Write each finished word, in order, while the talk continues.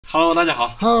Hello， 大家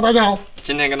好。Hello， 大家好。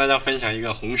今天跟大家分享一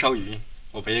个红烧鱼，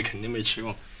我伯爷肯定没吃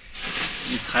过。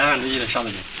你猜下这些烧的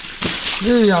鱼？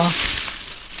鱼呀。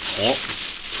错。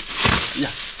呀，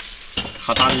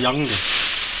好大的样子。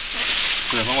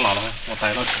是，帮我拿了，我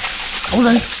带到去。好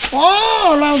嘞。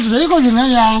哦，那这个鱼呢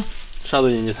呀？啥子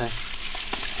鱼？你猜？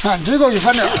看这个鱼，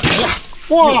反正哎呀，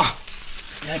哇，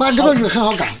反正这个鱼很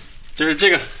好干。就是这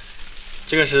个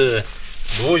是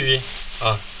鲈鱼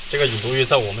啊。这个鲈鱼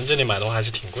在我们这里买的话还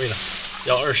是挺贵的，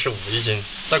要25一斤。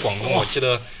在广东我记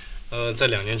得，在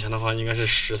2年前的话应该是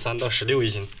13到16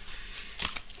一斤。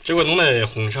这个弄来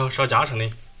红烧家常的。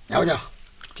要的。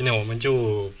今天我们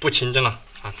就不清蒸了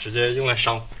啊，直接用来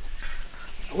烧。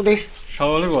好的。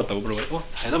烧那个豆腐肉，哦，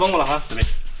菜都帮我拿哈，四妹，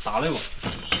大那个。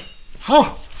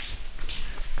好。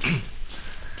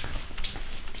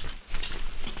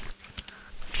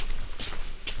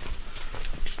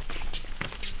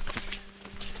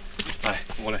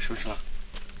我来收拾了。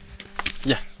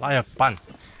耶，那要拌。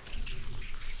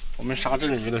我们杀这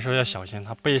种鱼的时候要小心，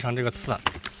它背上这个刺。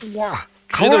哇，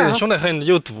吃的人凶得很，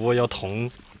有毒，要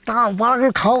痛。把那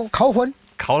个烤昏。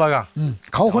烤那个？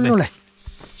烤昏了嘞。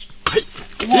嘿，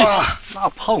哇，那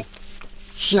泡。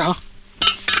香。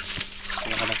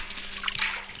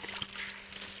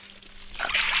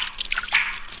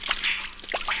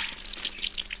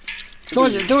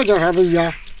这个叫啥子鱼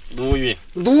啊？鲈鱼，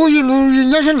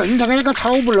人家是嫩的，那个草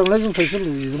不嫩那种才是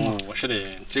鲈鱼嘛。哦，是的，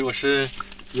这个是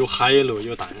有海鲈，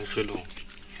有淡水鲈。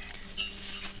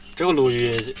这个鲈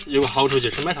鱼有个好处就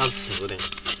是没啥刺的。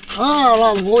啊，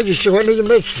那我就喜欢那种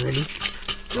没刺的，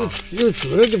有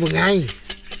刺的就不安逸。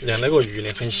连那个鱼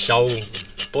呢很小，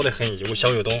多得很，又小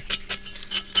又多。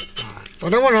啊，昨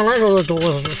天晚上那个多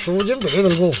4、5斤背着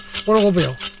我说我不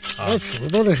要，那刺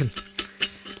多得很。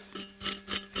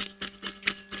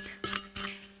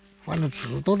反正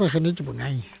刺多得很的就不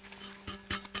安逸。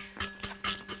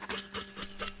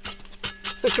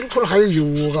这身可能还有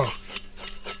油嘎。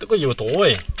这个油多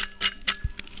哎。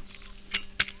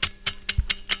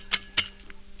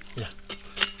呀，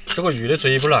这个鱼的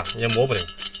嘴巴啦也摸不得。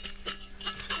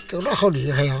这个好厉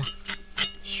害呀！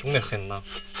凶得很呐。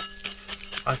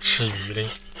啊，吃鱼的。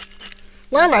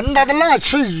那嫩大的哪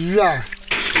吃鱼啊？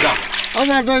是啊。要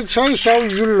不然再吃小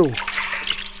鱼喽。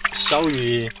小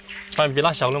鱼，反正比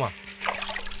那小的嘛。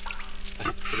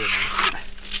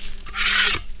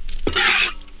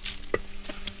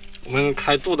我们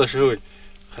开肚的时候，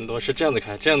很多是这样子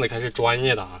开，这样子开是专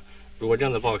业的啊。如果这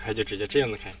样子不好开，就直接这样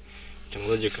子开，整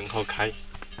个就更好开，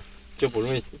就不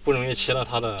容易切到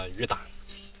它的鱼胆。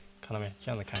看到没？这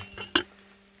样子开，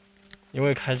因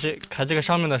为开这个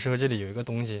上面的时候，这里有一个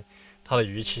东西，它的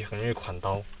鱼鳍很容易砍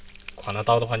刀，砍了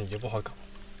刀的话你就不好搞。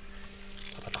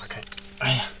把它打开，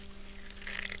哎呀，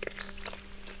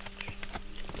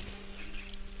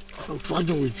抓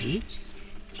就为鸡。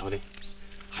要的。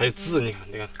还有籽，你看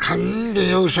这个。肯定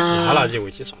有噻。那拿去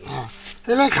喂鸡算了。啊，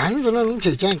那杆子那弄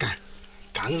去剪干。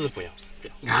杆子不要。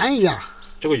安逸啊。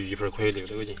这个鱼盆可以留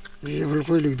到个劲。鱼盆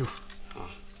可以留到。啊。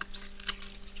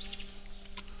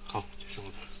好，就是我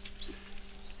的。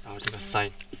然后这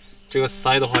个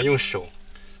筛的话用手，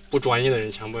不专业的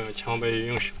人千万不要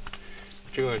用手。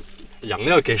这个养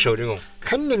料给手这种。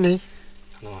肯定的。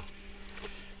看到吗？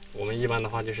我们一般的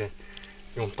话就是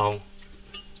用刀，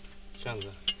这样子。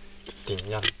顶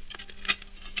一下，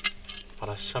把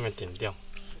它上面顶掉。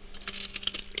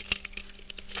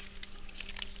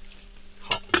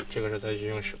好，这个时候再去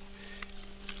用手，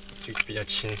就比较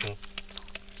轻松。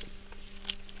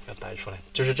要带出来，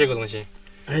就是这个东西。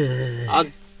啊，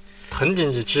吞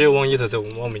进去只有往里头走，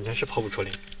往面前是跑不出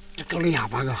来。搞了哑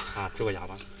巴个。啊，做个哑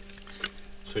巴。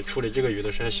所以处理这个鱼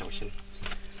的时候要小心。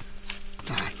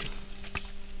咋的？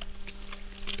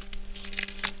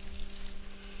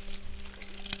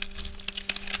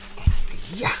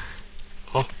呀，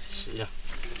好，洗一下。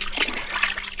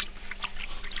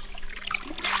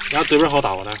然后嘴巴好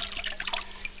大的，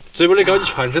嘴巴的高级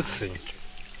全是刺，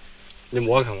你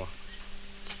摸看嘛。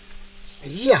哎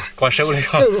呀，挂手的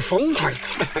哈。这是风快。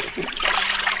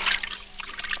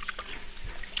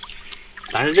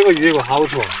但是这个鱼有个好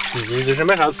处，第一就是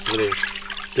没啥刺的，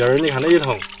第二你看那一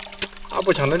头，它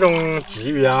不像那种鲫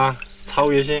鱼啊、草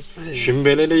鱼些纯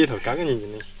白的那一头干干净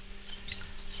净的。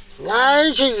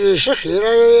那些鱼是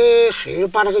黑了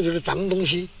把那个就是脏东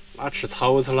西。那吃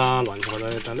草草啦，乱七八糟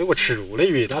的，但那个吃肉的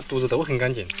鱼，它肚子都很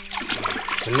干净，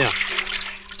真的啊。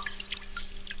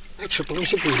那吃东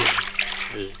西不一样。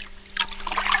哎，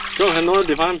就很多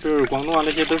地方，比如广东啊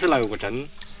那些，都是拿个针，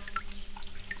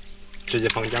直接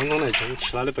放姜中来蒸，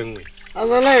吃它的本味。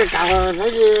那干了那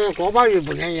些锅巴鱼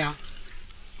不安逸啊。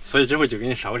所以这回就给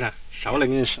你烧噻，烧来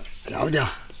给你吃。要的。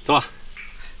走吧。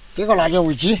这个辣椒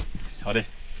为鸡。好的。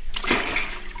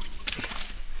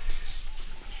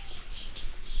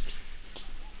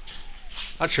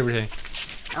他吃不吃？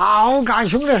要干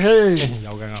凶得很，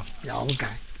要干啊！要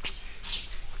干。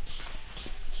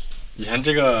以前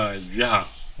这个鱼哈，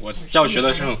我教学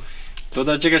的时候都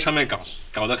在这个上面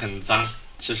搞得很脏，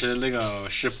其实那个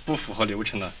是不符合流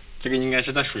程的。这个应该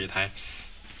是在水台，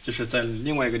就是在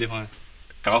另外一个地方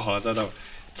搞好了再到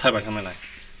菜板上面来。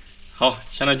好，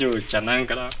现在就简单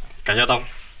给它改下刀，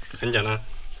很简单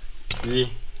，1、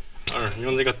2，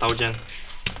用这个刀尖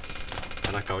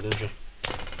把它搞进去，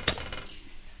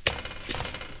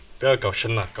不要搞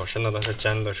深了，搞深了它是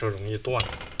煎的时候容易断。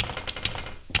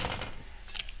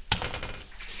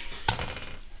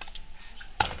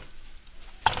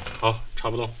好，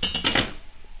差不多。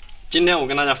今天我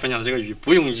跟大家分享的这个鱼，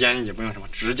不用腌，也不用什么，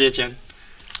直接煎，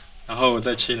然后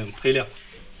再切一点配料。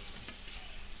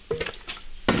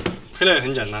配料也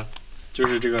很简单，就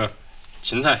是这个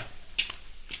芹菜、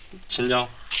青椒、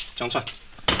姜蒜。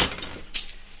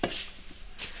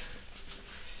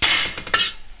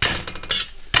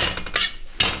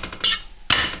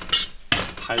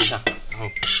拍一下，然后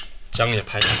姜也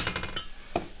拍一下，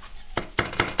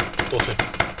剁碎。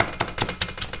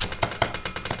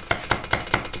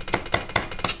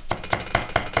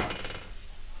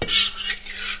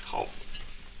好，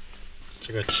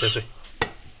这个切碎。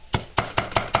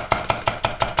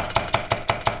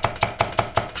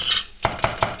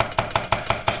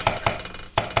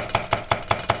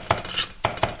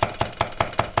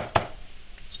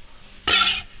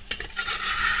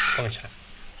放起来，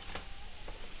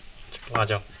这个辣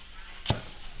椒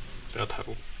不要太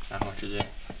多，然后直接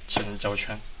切成焦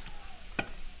圈。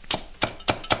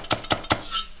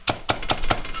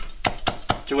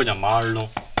这个叫马耳龙。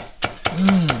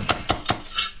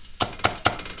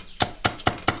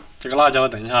这个辣椒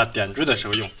等一下点缀的时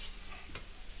候用。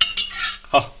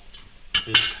好，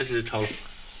可以开始炒了。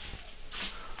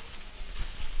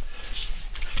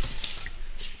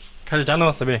开始煎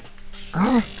了，四贝。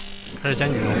啊。开始煎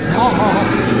鱼了。好，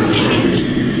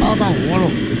熬到锅了。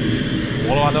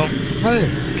锅了啊都。哎。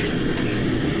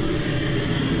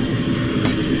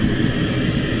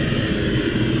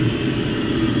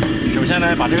首先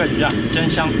呢，把这个鱼啊煎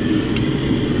香，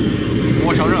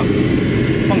锅烧热，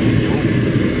放点油。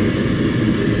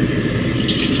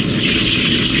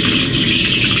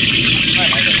再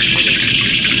来点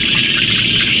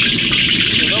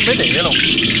这个没得了。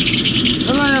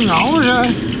这个要熬噻。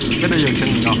这个有蒸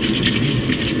啊，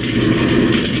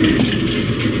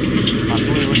把猪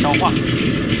油消化。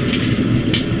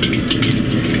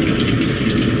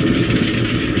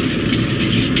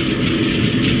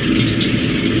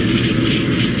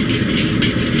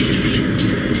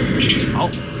好，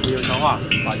猪油消化，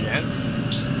撒盐，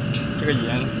这个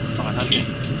盐撒下去。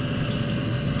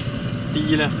第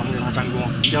一呢，防止它粘锅；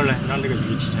第二呢，让这个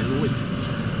鱼提前入味，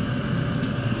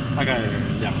大概2、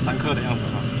3克的样子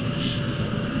哈。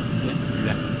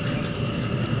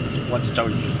我只找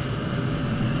鱼。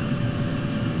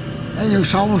哎，有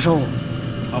烧不熟？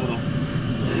差不多。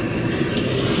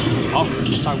好，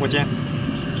下锅煎。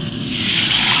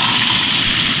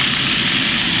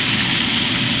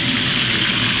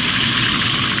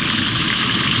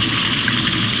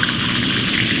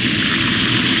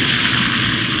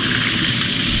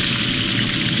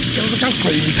这是干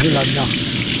肥头人呐。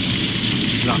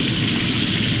是啊。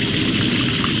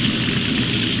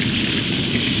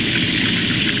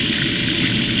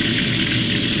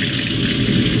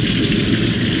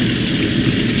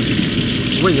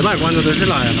我一来罐子都是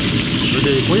来了，直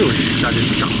接一锅油下去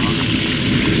炸。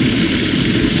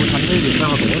我看那个炸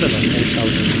多的了，才烧的。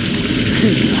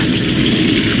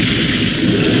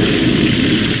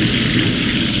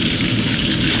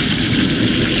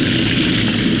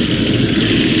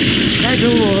该就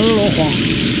落黄，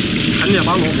看见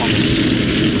把落黄了。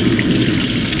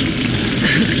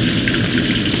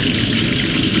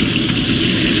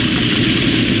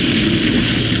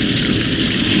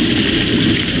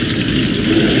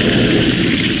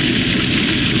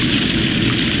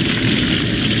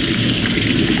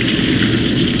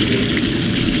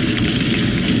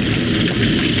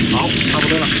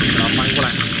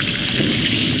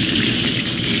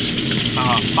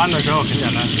翻的时候很简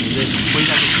单，直接推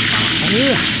下去就翻了。哎，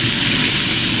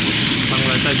翻过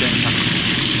来再煎一下，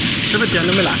是不是煎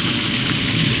的没来？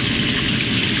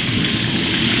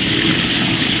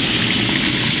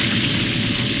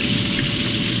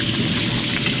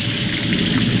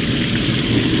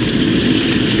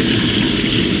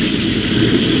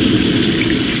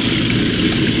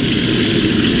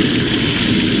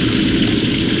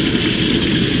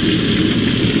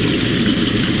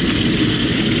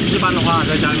一般的话，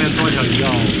在家里面做一条鱼要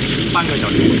半个小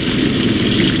时。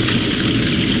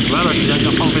主要的时间就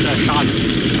耗费在杀鱼、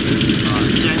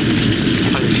煎鱼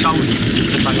还有烧鱼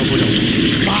这3个步骤。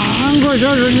半个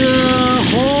小时你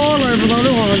火来不到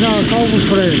的话，那搞不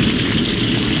出来。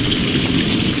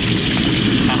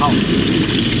还好。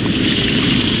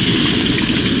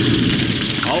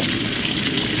好，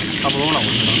差不多了，我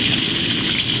觉得。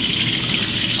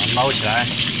捞起来。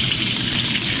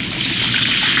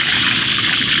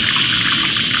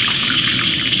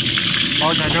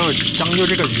捞起来之后，将就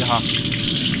这个鱼哈，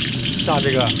下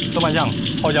这个豆瓣酱、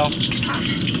泡椒，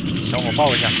小火爆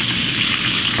一下。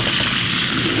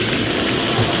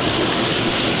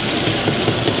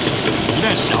有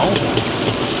点小火，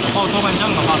爆豆瓣酱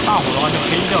的话，大火的话就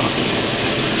黑掉了。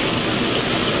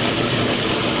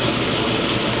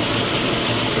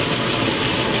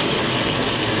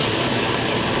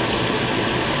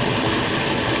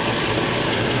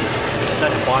加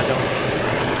点花椒。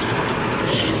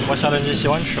我晓得你喜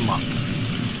欢吃麻。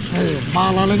哎，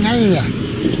麻辣的安一点。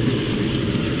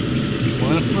我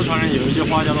们四川人有一句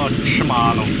话叫做“吃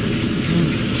麻了”。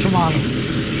吃麻了。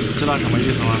知道什么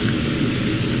意思吗？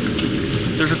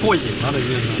就是过瘾了的意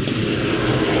思。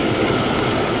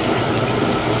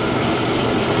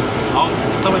好，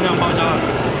豆瓣酱爆香了，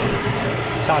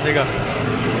下这个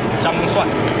姜蒜，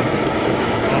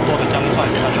更多的姜蒜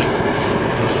下去，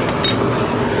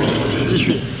继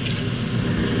续。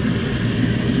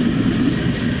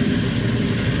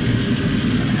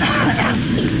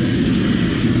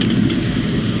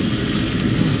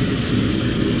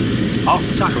好，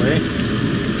下水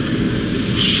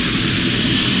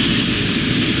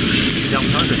，2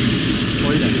瓢水，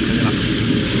多一点就可以了。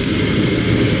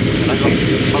来个焯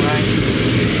开，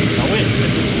调味，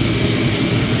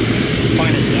放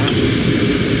一点盐，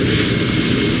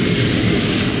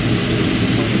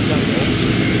放点酱油，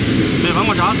对，放个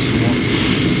炸醋。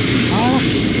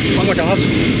放个炸醋。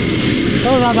都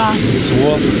是啥子？醋。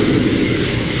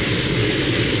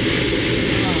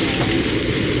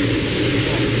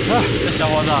这小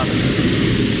伙子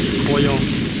可以哦，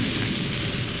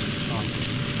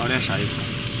搞点晒醋。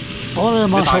多了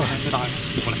嘛少。没打开，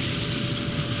过来。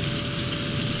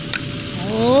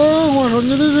哦，我说你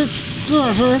这主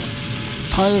要是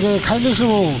他这个开的时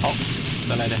候。好，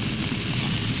再来点。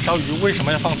烧鱼为什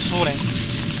么要放醋呢？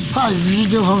怕鱼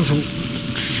就放醋。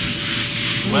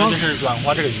主要就是软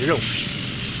化这个鱼肉。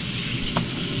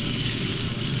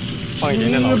放一点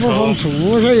点老抽。不放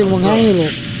醋，这又不安逸了。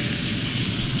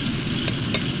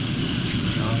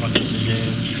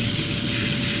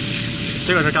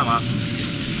这个是干嘛？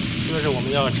这个是我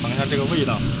们要尝一下这个味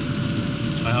道，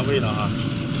尝一下味道啊。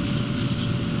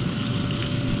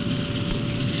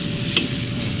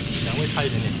咸味差一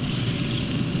点点。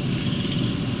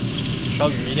烧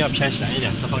鱼一定要偏咸一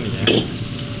点，再放点盐。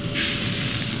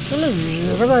这个鱼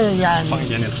这个盐，放一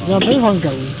点点糖。要没放够，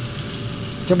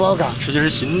就不好干。吃就是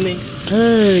新的。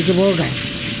哎，就不好干。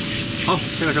好，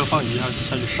这个时候放鱼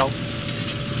下去烧。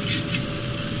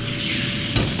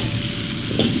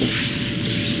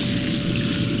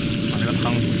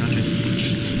汤煮上去，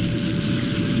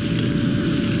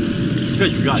这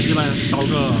鱼啊，一般烧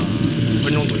个5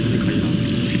分钟左右就可以了。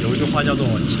有一句话叫做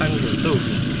“千滚豆腐”，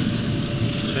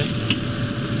哎，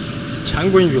千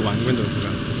滚鱼万滚豆腐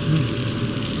干，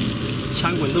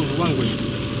千滚豆腐万滚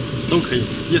都可以，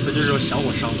意思就是说小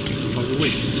火烧入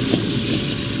味。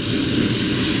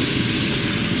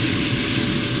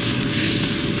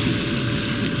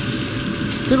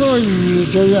这个鱼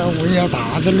就要味要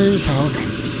大点的才好干。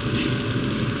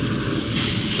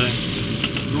对，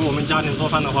如果我们家庭做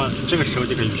饭的话，这个时候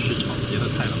就可以去炒别的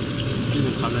菜了，毕竟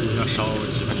它这也要烧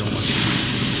几分钟嘛。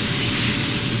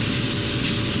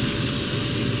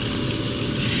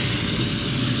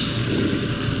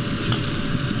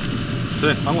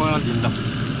对，把我让顶着。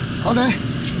好的。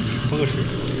喝个水。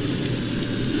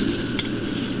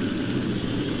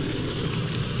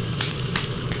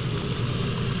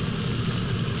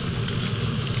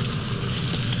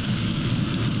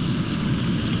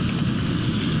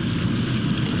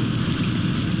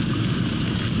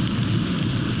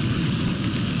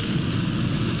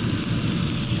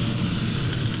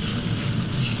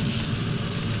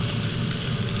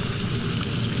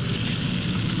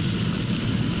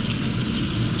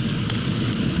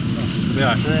主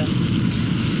要是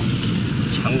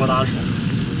强国大厨，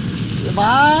一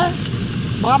般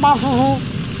马马虎虎。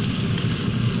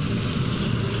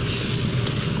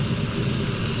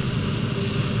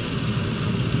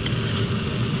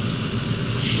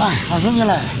来，还是你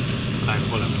来。来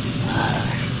过来。哎，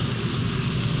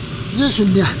也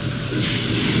行的。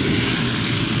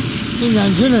你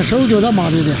年轻人手脚倒麻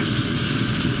利点。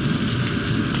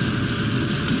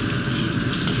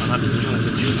把它淋上来就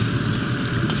可以了。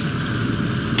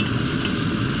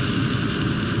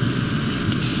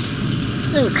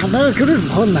哎，看到那狗的肉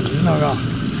好嫩了，嘎。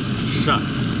是啊，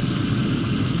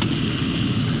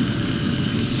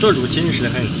这肉紧实的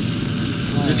很。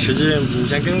你吃起目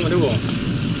前跟我这个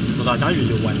四大家鱼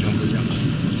就完全不一样。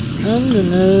肯定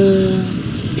的。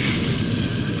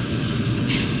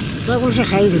那个是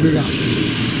海头的嘎。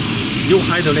有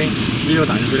海头的，也有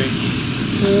淡水的。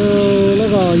那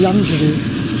个养殖的。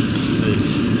对，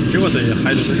这个对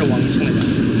海头都是王清的养殖。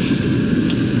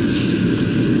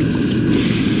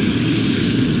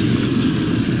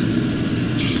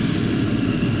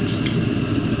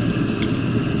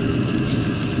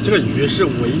这个鱼是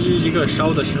唯一一个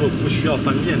烧的时候不需要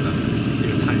翻面的一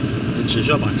个菜，你只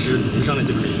需要把汁淋上来就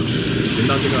可以淋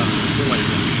到这个另外一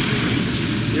边。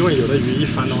因为有的鱼一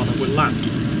翻的话它会烂。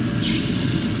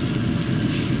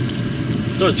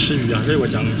这吃鱼还是有个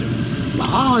讲究。那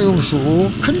还用说？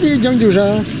肯定讲究噻。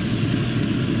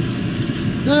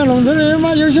那农村人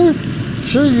嘛，有些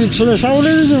吃鱼吃得少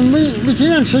的就没经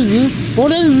常吃鱼，过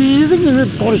点鱼都给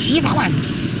剁得稀巴烂。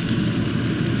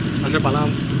还是把它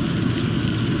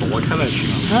剁开来吃。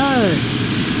哎，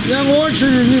像我吃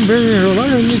鱼，你不人说，那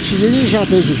时候你吃鱼你下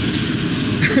得行。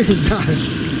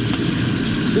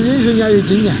吃鱼是人家有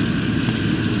经验。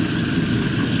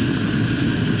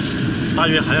大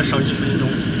约还要烧1分钟。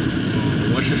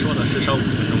我是说的是烧5分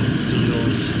钟，就是说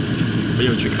没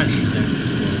有去看时间，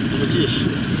我估计是5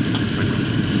分钟。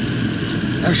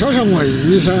要烧上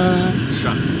味噻。是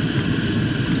啊，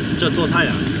这做菜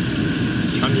呀，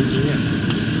全凭经验。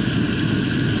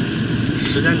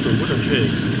时间准不准确，其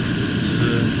实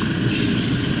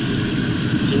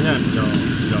经验比较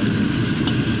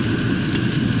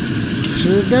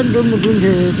时间准不准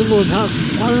确，这不它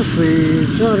光是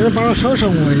主要是把它烧上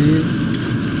味。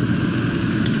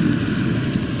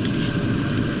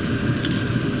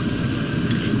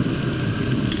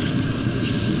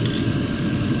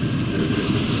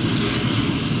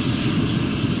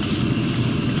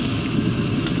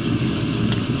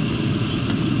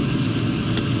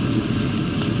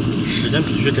时间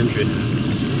必须正确。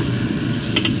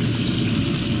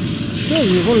这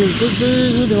鱼可能这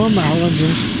地方卖好多钱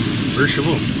25。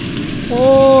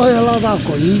哦呀，老大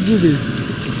贵几的。是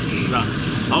啊，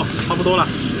好，差不多了。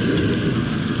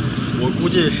我估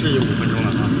计是有5分钟了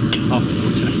啊。好，录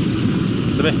起来。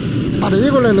4倍。把这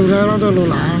个来录噻，那都录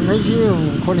烂，那些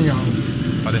可能要。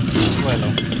好的，过来录。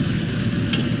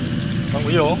放过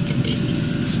油。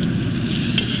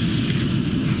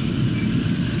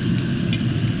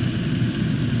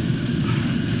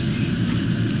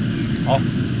好，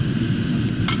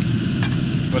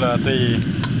为了对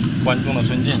观众的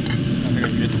尊敬，让这个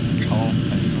鱼肚朝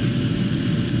粉丝。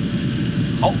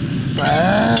好，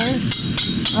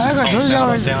那个是要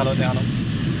来，等下喽。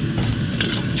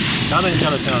家人晓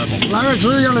得等下来不？那个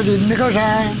是要来淋的个噻，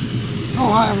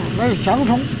哦，那香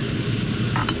葱。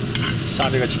下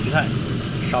这个芹菜，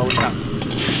烧一下，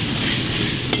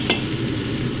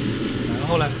然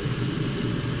后呢，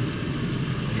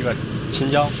这个青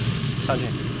椒下去。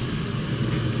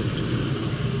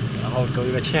然后勾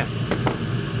一个芡，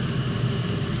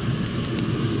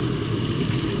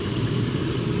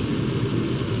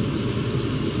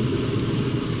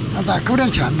那再勾点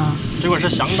芡呢？这个是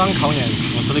相当考验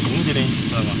厨师的功底的，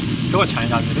知道吧？这个芡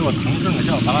下去，这个汤整个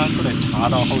就要把它勾得恰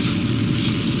到好处。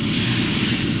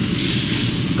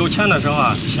勾芡的时候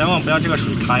啊，千万不要这个水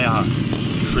开啊，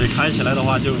水开起来的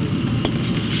话就，是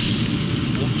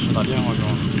打电话给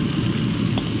我，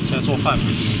现在做饭没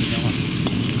时间接电话。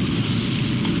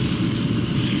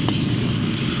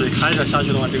水开着下去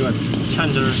的话，这个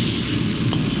芡汁儿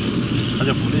它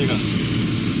就不那个。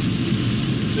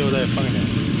最后再放一点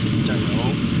酱油，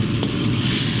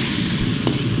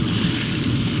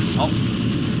好，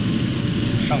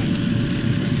上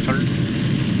汁儿。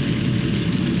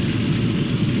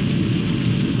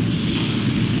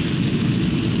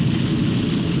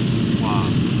哇，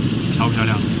漂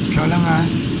亮！漂亮啊！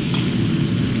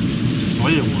所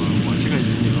以我这个人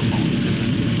有个毛病，就是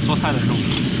做菜的时候。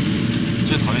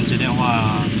最讨厌接电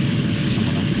话什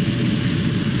么的。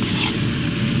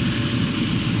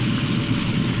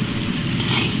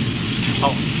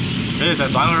好，可以再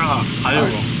端会儿哈。还有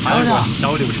个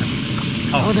小流程。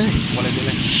好，我来这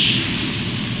边。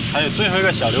还有最后一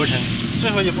个小流程，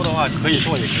最后一步的话可以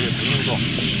做也可以不用做。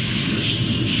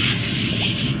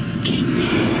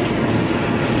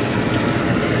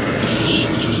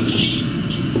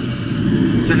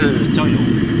这是浇油。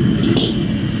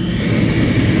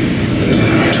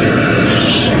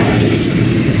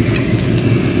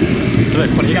对，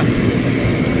可以干，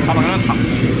他把它烫。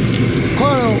可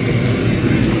能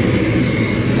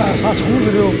要杀虫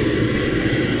子的哦。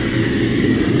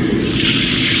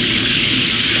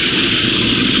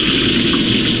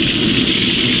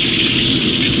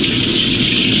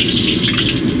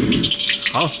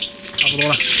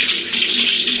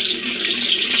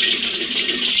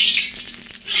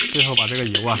最后把这个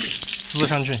油啊滋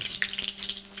上去，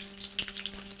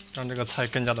让这个菜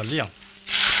更加的亮。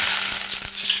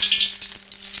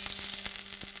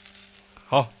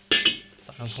好，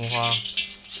撒上葱花。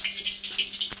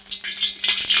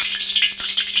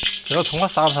这个葱花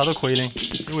撒不撒都可以的，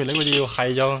因为那个就有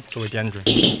海椒作为点缀。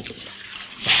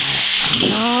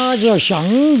那就要香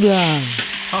点。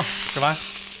好，吃饭。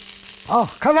好，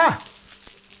开饭。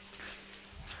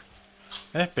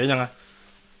哎，别讲啊！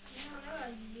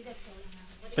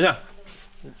别讲，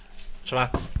吃饭。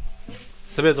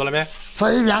四伯坐那边。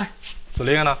随便。坐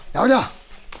哪个呢？要的。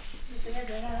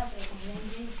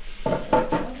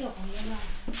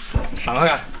上来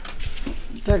看。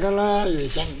这个呢，鱼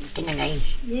香真的安逸。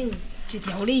这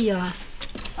钓的鱼啊？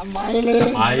买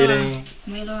的。买的。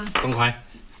没了。5块。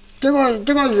这个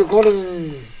鱼可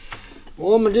能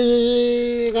我们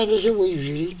这感觉是喂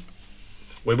鱼的。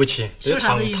喂不起，这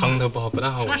汤头不好，不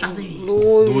太好喂。啥子鱼？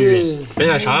鲈鱼。边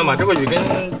上上嘛，这个鱼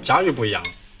跟家鱼不一样。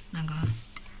哪个？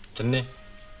真的。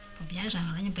不边上，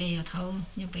那你别要偷，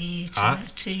你别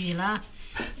吃鱼啦，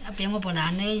别我不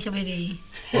烂的，你晓不晓得？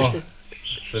哦，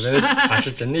是的，还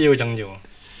是真的有讲究。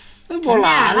那不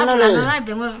烂了嘞。那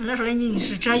别我那时候你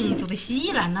是吃鱼做的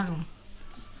稀烂那种。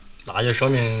那就说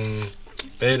明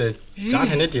别的家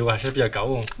庭的地位还是比较高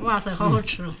哦。哇塞，好好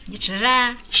吃哦！你吃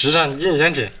噻。吃噻，你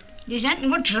先吃。你先，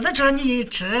我吃都吃了，你就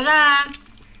吃噻。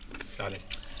晓得。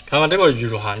看嘛，这个鱼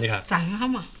肉哈，你看。蘸好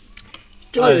嘛。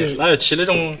那要切那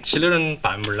种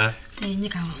半门呢？哎，你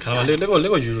看嘛。看嘛，那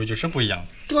个鱼肉就是不一样。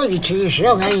这个鱼吃是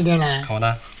要安逸点嘞。看嘛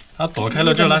哒，它剁开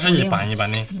了之后，那是一半一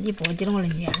半的。你不记得我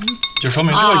能量。就说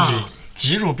明这个鱼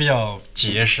肌肉比较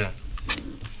结实。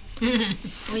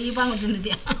我一般我整得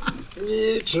掉。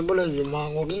你吃不了鱼嘛，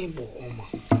我给你剥嘛。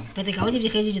别得高级比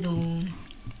黑级就多，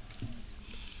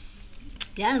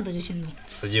边上多就行了。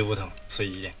刺激屋头，随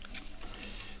意一点。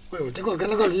哎呦，这个跟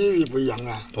那个鲤鱼不一样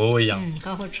啊。不一样。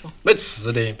好好吃。没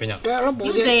刺的，别讲。对啊，那不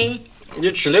有刺。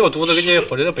你吃那个肚子嗰啲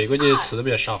或者那背嗰啲刺都比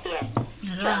较少。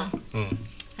是吧？嗯。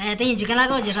哎，等于就跟那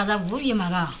个叫啥子乌鱼嘛，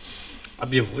嘎。啊，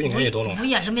比乌应该也多了。乌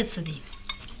鱼还是没刺的。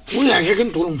乌鱼还是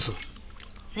跟多龙刺。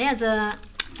那样子，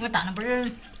我大了不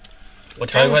是。我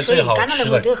挑一块最好吃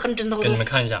的，给你们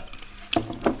看一下。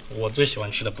我最喜欢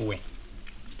吃的部位，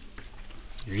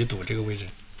鱼肚这个位置。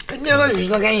跟你那个鱼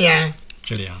多安逸啊。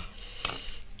这里啊，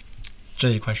这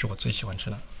一块是我最喜欢吃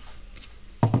的。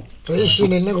最细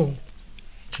的那个。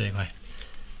这一块，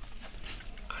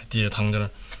还滴着汤在那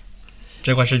儿。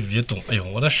这块是鱼肚，哎呦，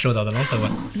我的手咋子能抖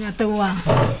啊？你要抖啊！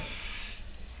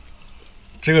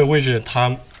这个位置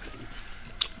它。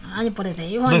那你不得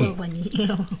对方就问你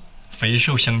了。肥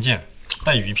瘦相间，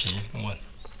带鱼皮，我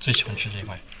最喜欢吃这一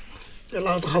块。这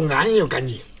老好安逸又干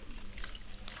净。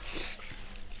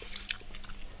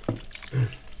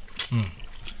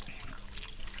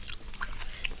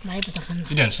那也不是很。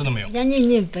一点刺都没有。人家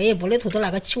你背部的头都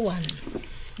那个吃完了。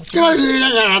这个鱼呢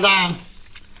像啥子？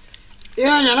有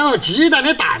点像那个鸡蛋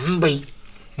的蛋白。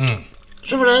嗯。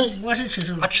是不是？我是吃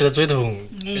熟了。它吃到嘴头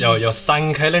要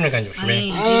散开那种感觉，是不是？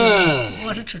哎，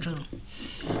我是吃熟了。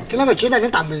跟那个鸡蛋的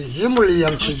蛋白一模一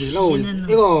样吃的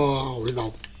那个味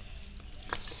道。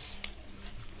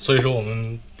所以说我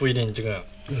们不一定这个，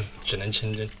只能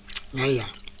清蒸。哎呀，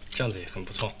这样子也很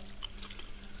不错。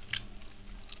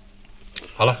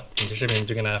好了，本期视频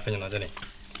就跟大家分享到这里，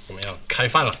我们要开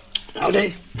饭了。好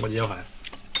的。我也要饭。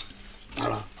好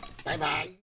了，拜拜。